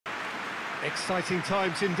Exciting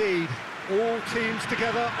times indeed. All teams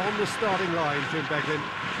together on the starting line, Jim Beglin.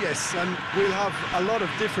 Yes, and we'll have a lot of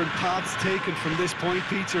different paths taken from this point,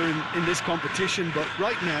 Peter, in this competition, but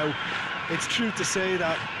right now, it's true to say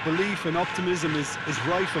that belief and optimism is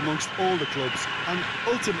rife amongst all the clubs, and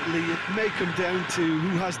ultimately it may come down to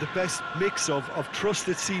who has the best mix of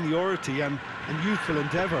trusted seniority and youthful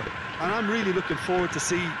endeavour, and I'm really looking forward to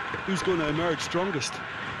see who's going to emerge strongest.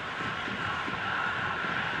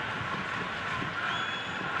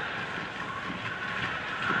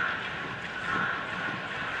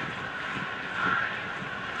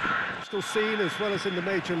 Scene as well as in the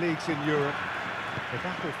major leagues in Europe. The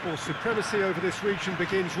battle for supremacy over this region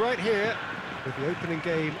begins right here with the opening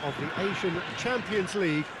game of the Asian Champions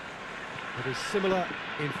League. It is similar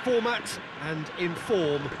in format and in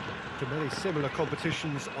form to many similar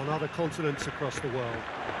competitions on other continents across the world.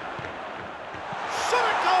 Shot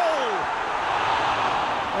at goal!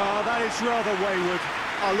 That is rather wayward.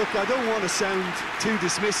 Look, I don't want to sound too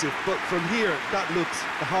dismissive, but from here, that looks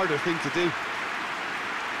the harder thing to do.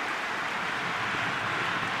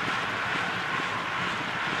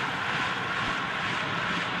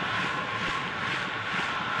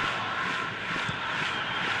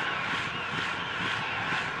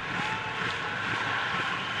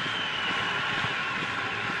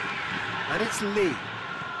 And it's Lee.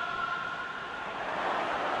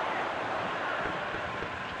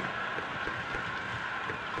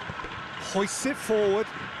 Hoists it forward,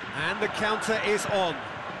 and the counter is on.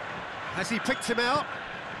 Has he picked him out?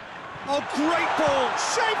 Oh, great ball!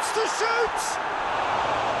 Shapes to shoot!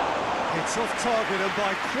 It's off target and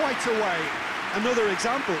by quite a way. Another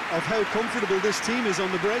example of how comfortable this team is on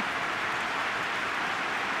the break.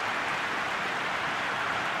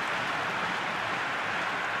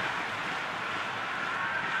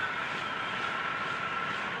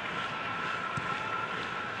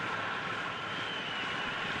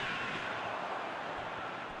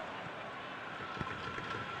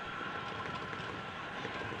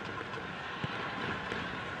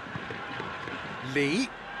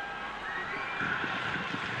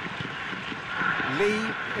 Lee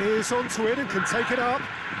is onto it and can take it up.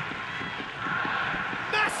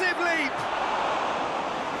 Massive leap!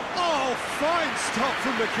 Oh, fine stop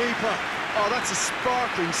from the keeper. Oh, that's a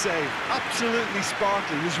sparkling save. Absolutely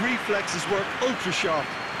sparkling. His reflexes work ultra sharp.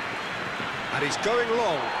 And he's going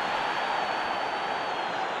long.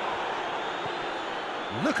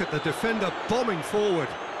 Look at the defender bombing forward.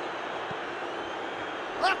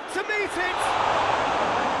 Up to meet it!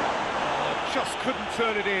 Oh, just couldn't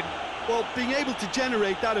turn it in. Well, being able to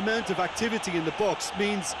generate that amount of activity in the box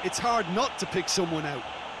means it's hard not to pick someone out.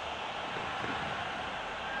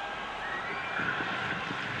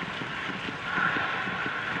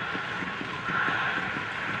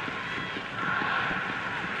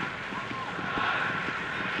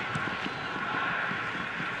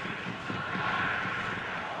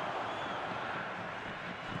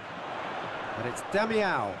 And it's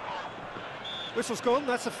Damiao. Whistle's gone,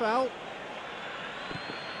 that's a foul.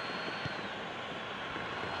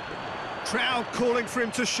 Crowd calling for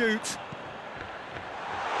him to shoot.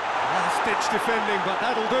 Last-ditch defending, but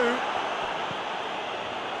that'll do.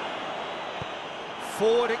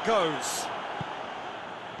 Forward it goes.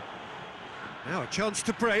 Now a chance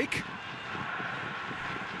to break.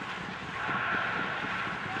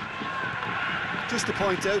 Just to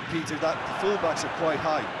point out, Peter, that the fullbacks are quite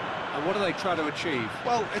high. And what are they trying to achieve?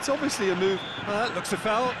 Well, it's obviously a move. That looks a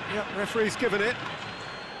foul. Yep, referee's given it.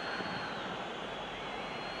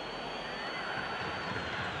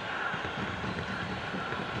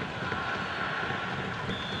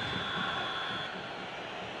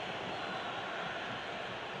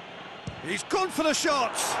 He's gone for the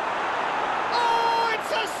shots. Oh,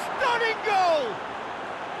 it's a stunning goal!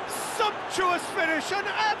 Sumptuous finish, an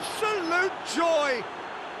absolute joy.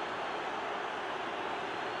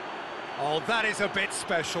 Oh, that is a bit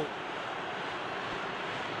special.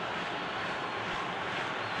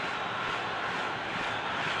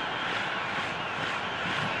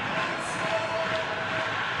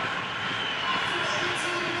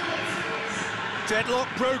 Deadlock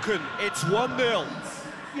broken, it's 1-0.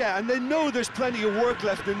 Yeah, and they know there's plenty of work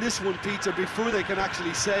left in this one, Peter, before they can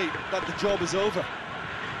actually say that the job is over.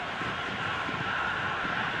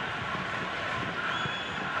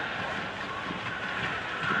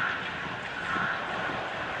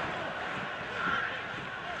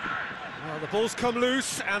 Well, the ball's come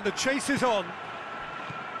loose and the chase is on.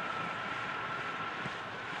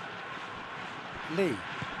 Lee.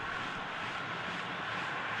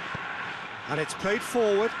 And it's played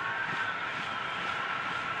forward.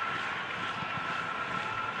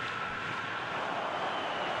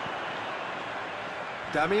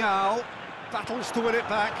 Damiao battles to win it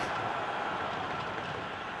back.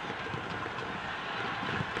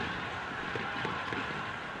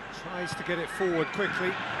 Tries to get it forward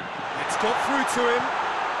quickly. It's got through to him.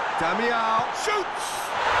 Damiao shoots!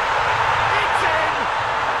 It's in!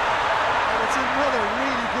 And it's another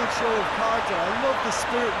really good show of character. I love the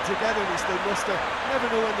spirit and togetherness they muster. Never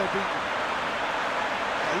know when they're beaten.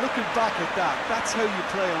 Looking back at that, that's how you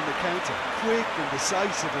play on the counter. Quick and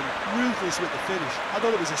decisive and ruthless with the finish. I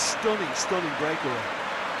thought it was a stunning, stunning breakaway.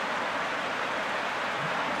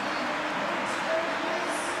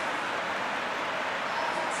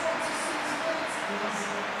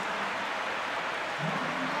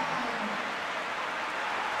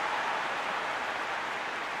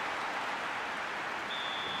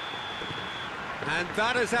 And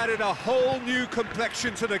that has added a whole new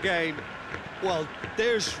complexion to the game. Well,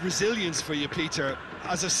 there's resilience for you, Peter.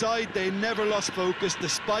 As a side, they never lost focus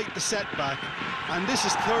despite the setback, and this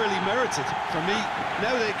is thoroughly merited for me.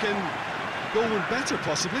 Now they can go one better,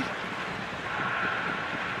 possibly.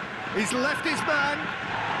 He's left his man.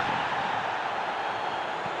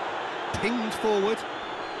 Pinged forward.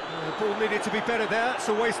 The ball needed to be better there. It's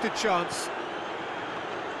a wasted chance.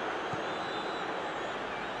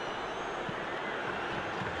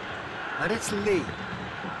 And it's Lee.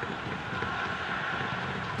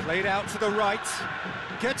 Played out to the right,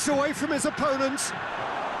 gets away from his opponents.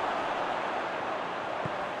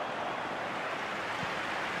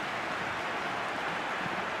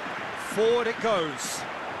 Forward it goes.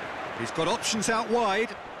 He's got options out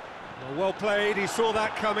wide. Well played, he saw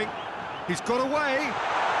that coming. He's got away,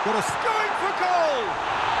 got us going for goal!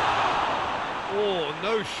 Oh,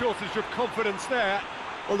 no shortage of confidence there.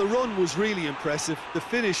 Well, the run was really impressive. The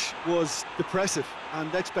finish was depressive,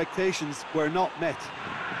 and expectations were not met.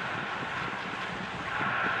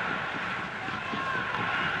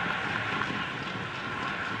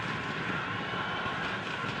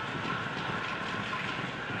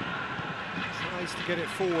 Tries to get it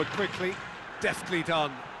forward quickly. Deftly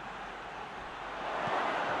done.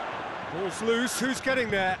 Ball's loose, who's getting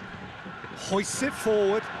there? Hoists it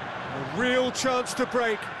forward. A real chance to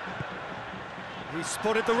break. He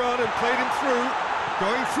spotted the run and played him through.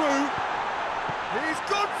 Going through. He's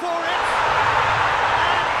gone for it!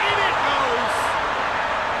 And in it goes!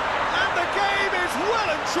 And the game is well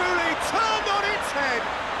and truly turned on its head!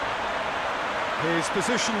 His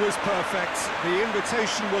position was perfect, the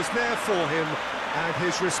invitation was there for him, and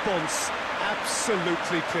his response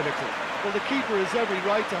absolutely clinical. Well, the keeper has every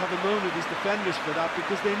right to have a moan at his defenders for that,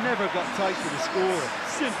 because they never got tight to the score.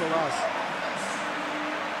 Simple as.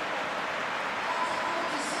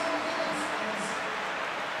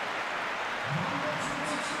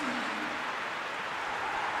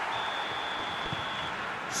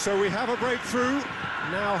 So we have a breakthrough.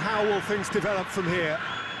 Now how will things develop from here?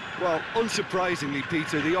 Well, unsurprisingly,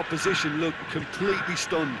 Peter, the opposition look completely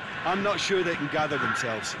stunned. I'm not sure they can gather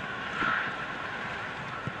themselves.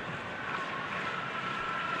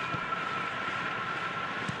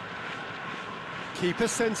 Keeper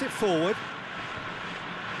sends it forward.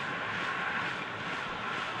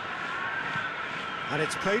 And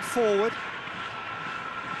it's played forward.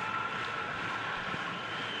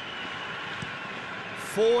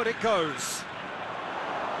 Forward it goes.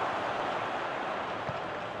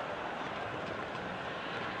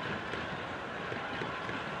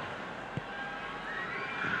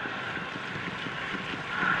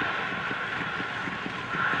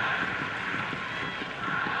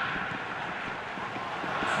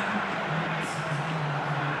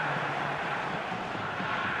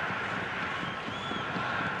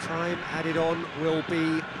 Time added on will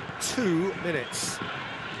be 2 minutes.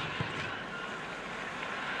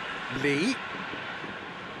 Lee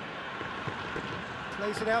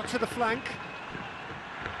plays it out to the flank.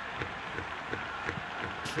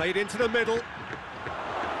 Played into the middle.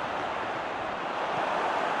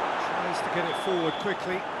 Tries to get it forward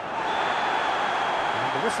quickly. And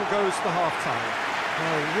the whistle goes for half-time.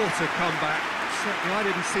 Oh, what a comeback. Certainly I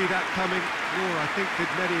didn't see that coming, nor I think did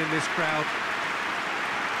many in this crowd.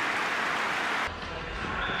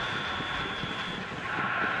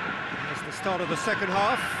 That's the start of the second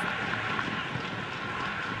half.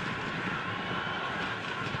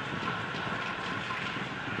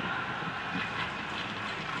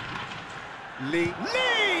 Lee!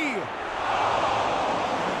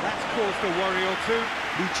 That's caused a worry or two.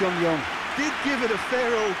 Lee Chung-yong did give it a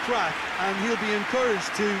fair old crack, and he'll be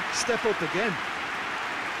encouraged to step up again.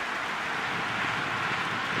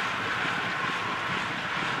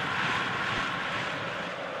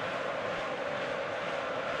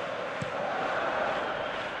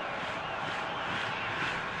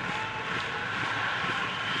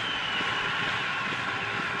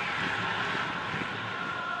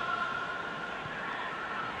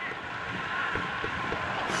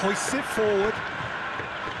 hoists it forward.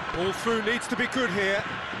 Ball through needs to be good here.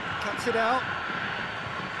 Cuts it out.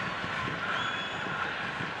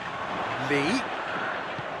 Lee.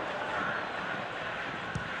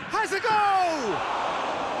 Has a goal!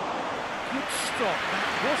 Good stop, that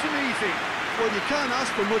wasn't easy. Well, you can't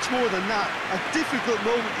ask for much more than that. A difficult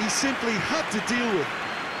moment he simply had to deal with.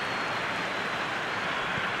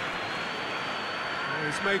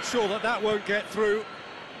 He's made sure that that won't get through.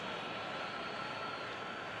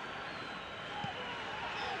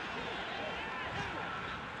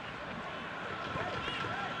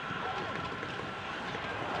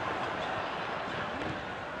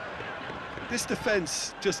 This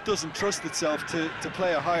defence just doesn't trust itself to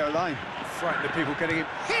play a higher line. Frighten the people getting him.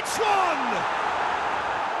 Hits one!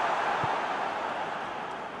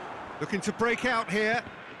 Looking to break out here.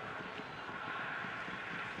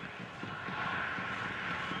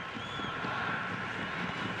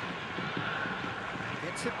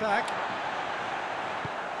 Gets it back.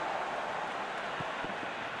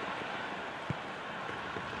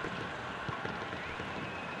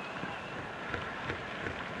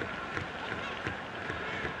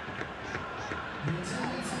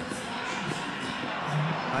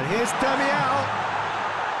 And here's Damiao.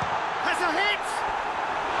 Has a hit!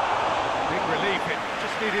 Big relief, it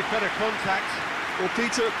just needed better contact. Well,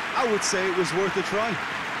 Peter, I would say it was worth a try.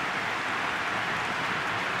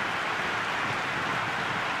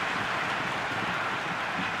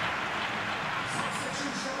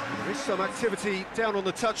 There is some activity down on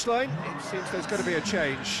the touchline. It seems there's going to be a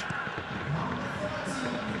change.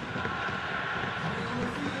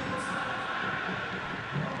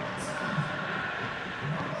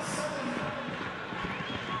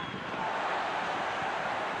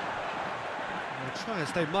 Try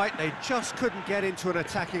as they might, they just couldn't get into an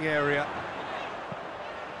attacking area.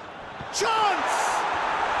 Chance!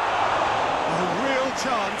 A real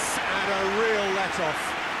chance and a real let-off.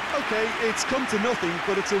 OK, it's come to nothing,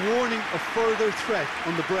 but it's a warning of further threat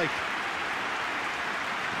on the break.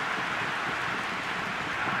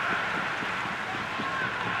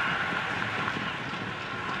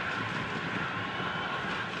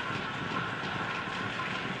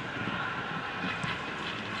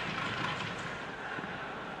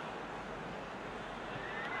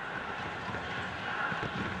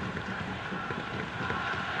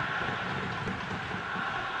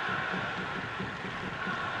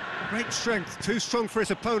 Great strength, too strong for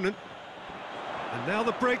his opponent. And now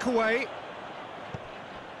the breakaway.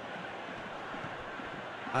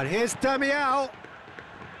 And here's Damiao.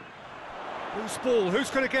 Loose ball, who's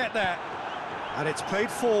going to get there? And it's played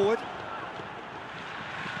forward.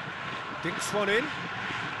 Dinks one in.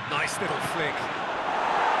 Nice little flick.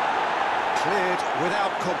 Cleared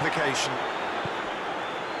without complication.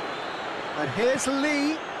 And here's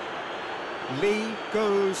Lee. Lee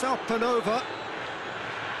goes up and over.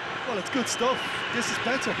 Well, it's good stuff. This is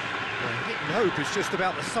better. Well, hitting hope is just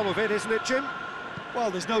about the sum of it, isn't it, Jim?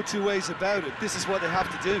 Well, there's no two ways about it. This is what they have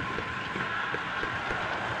to do.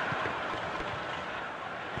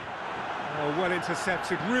 Oh, well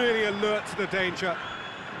intercepted, really alert to the danger.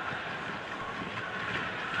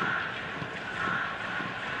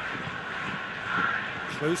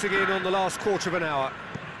 Closing in on the last quarter of an hour.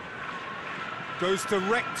 Goes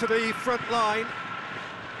direct to the front line.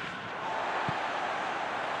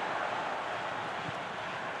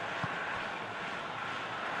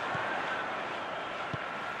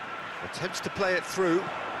 Attempts to play it through,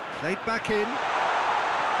 played back in.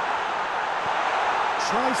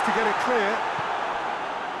 Tries to get it clear.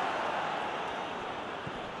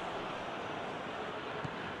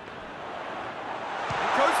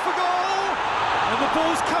 It goes for goal! And the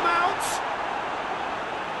ball's come out!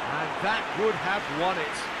 And that would have won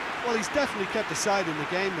it. Well, he's definitely kept the side in the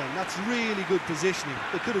game then. That's really good positioning.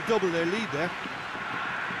 They could have doubled their lead there.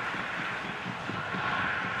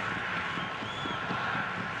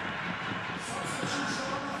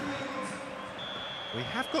 We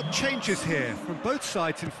have got changes here, from both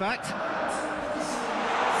sides in fact. And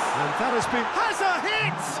that has been... has a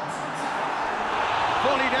hit!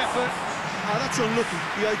 Volleyed effort. Oh, that's unlucky.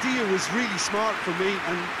 The idea was really smart for me,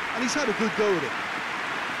 and he's had a good go at it.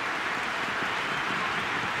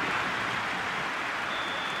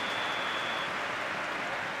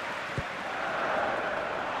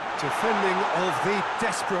 Defending of the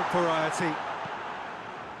desperate variety.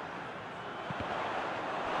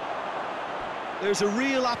 There's a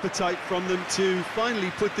real appetite from them to finally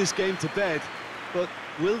put this game to bed, but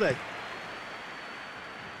will they?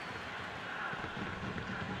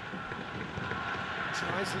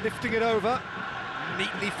 Tries lifting it over,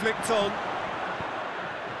 neatly flicked on.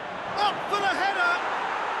 Up for the header!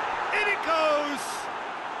 In it goes!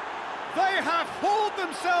 They have hauled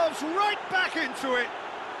themselves right back into it.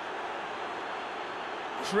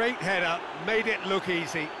 Great header, made it look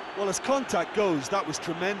easy. Well, as contact goes, that was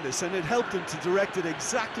tremendous, and it helped him to direct it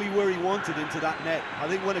exactly where he wanted into that net. I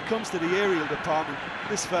think when it comes to the aerial department,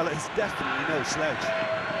 this fella is definitely no slouch.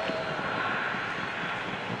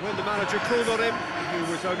 When the manager called on him,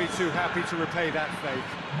 he was only too happy to repay that favour.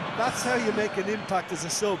 That's how you make an impact as a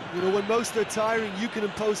sub. You know, when most are tiring, you can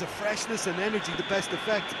impose a freshness and energy to best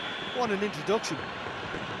effect. What an introduction.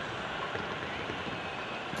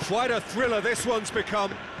 Quite a thriller this one's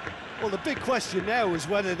become. Well, the big question now is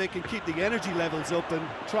whether they can keep the energy levels up and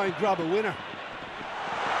try and grab a winner.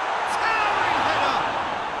 Towering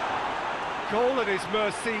header! Goal at his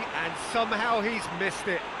mercy, and somehow he's missed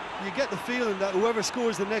it. You get the feeling that whoever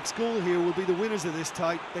scores the next goal here will be the winners of this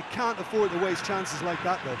tie. They can't afford to waste chances like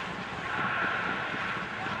that, though.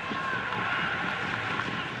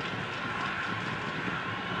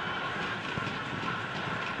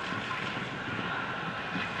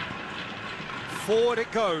 Forward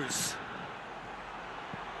it goes.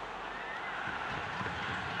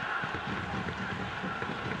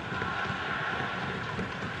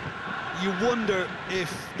 You wonder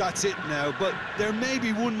if that's it now, but there may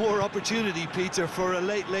be one more opportunity, Peter, for a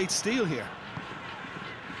late steal here.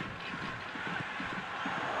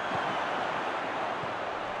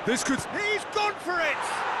 This could... He's gone for it!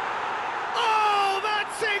 Oh,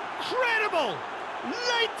 that's incredible!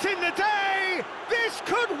 Late in the day, this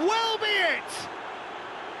could well be it!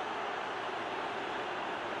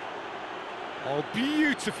 Oh,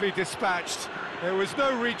 beautifully dispatched. There was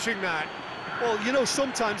no reaching that. Well, you know,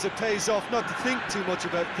 sometimes it pays off not to think too much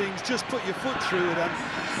about things, just put your foot through it, and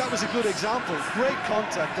that was a good example. Great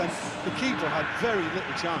contact, and the keeper had very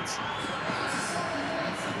little chance.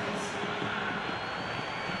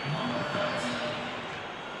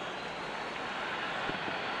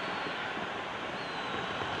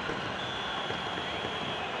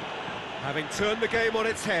 Having turned the game on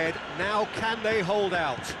its head, now can they hold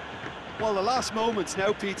out? Well, the last moments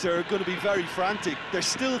now, Peter, are going to be very frantic. There's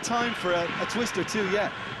still time for a twist or two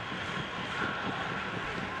yet.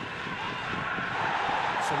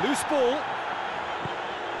 It's a loose ball.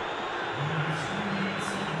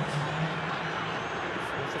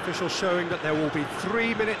 Fourth official showing that there will be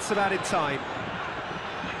 3 minutes of added time.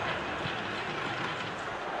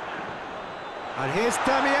 And here's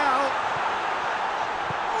Damiao.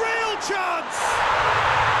 Real chance!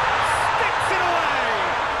 Sticks it away!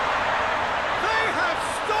 They have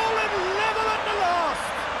stolen level at the last!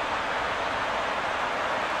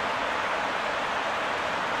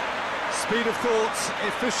 Speed of thought,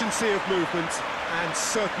 efficiency of movement, and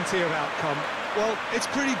certainty of outcome. Well, it's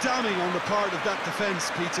pretty damning on the part of that defence,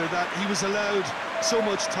 Peter, that he was allowed so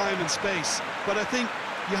much time and space. But I think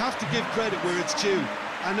you have to give credit where it's due,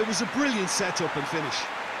 and it was a brilliant set-up and finish.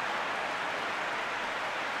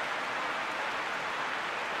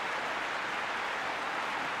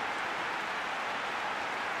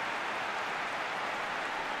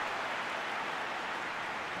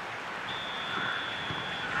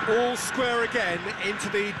 All square again into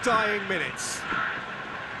the dying minutes.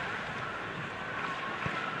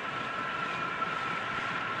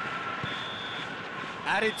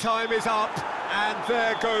 Added time is up, and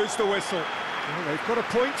there goes the whistle. Well, they've got a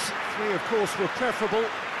point. 3, of course, were preferable,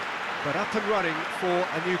 but up and running for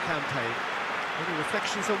a new campaign. Any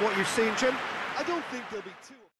reflections on what you've seen, Jim? I don't think there'll be too...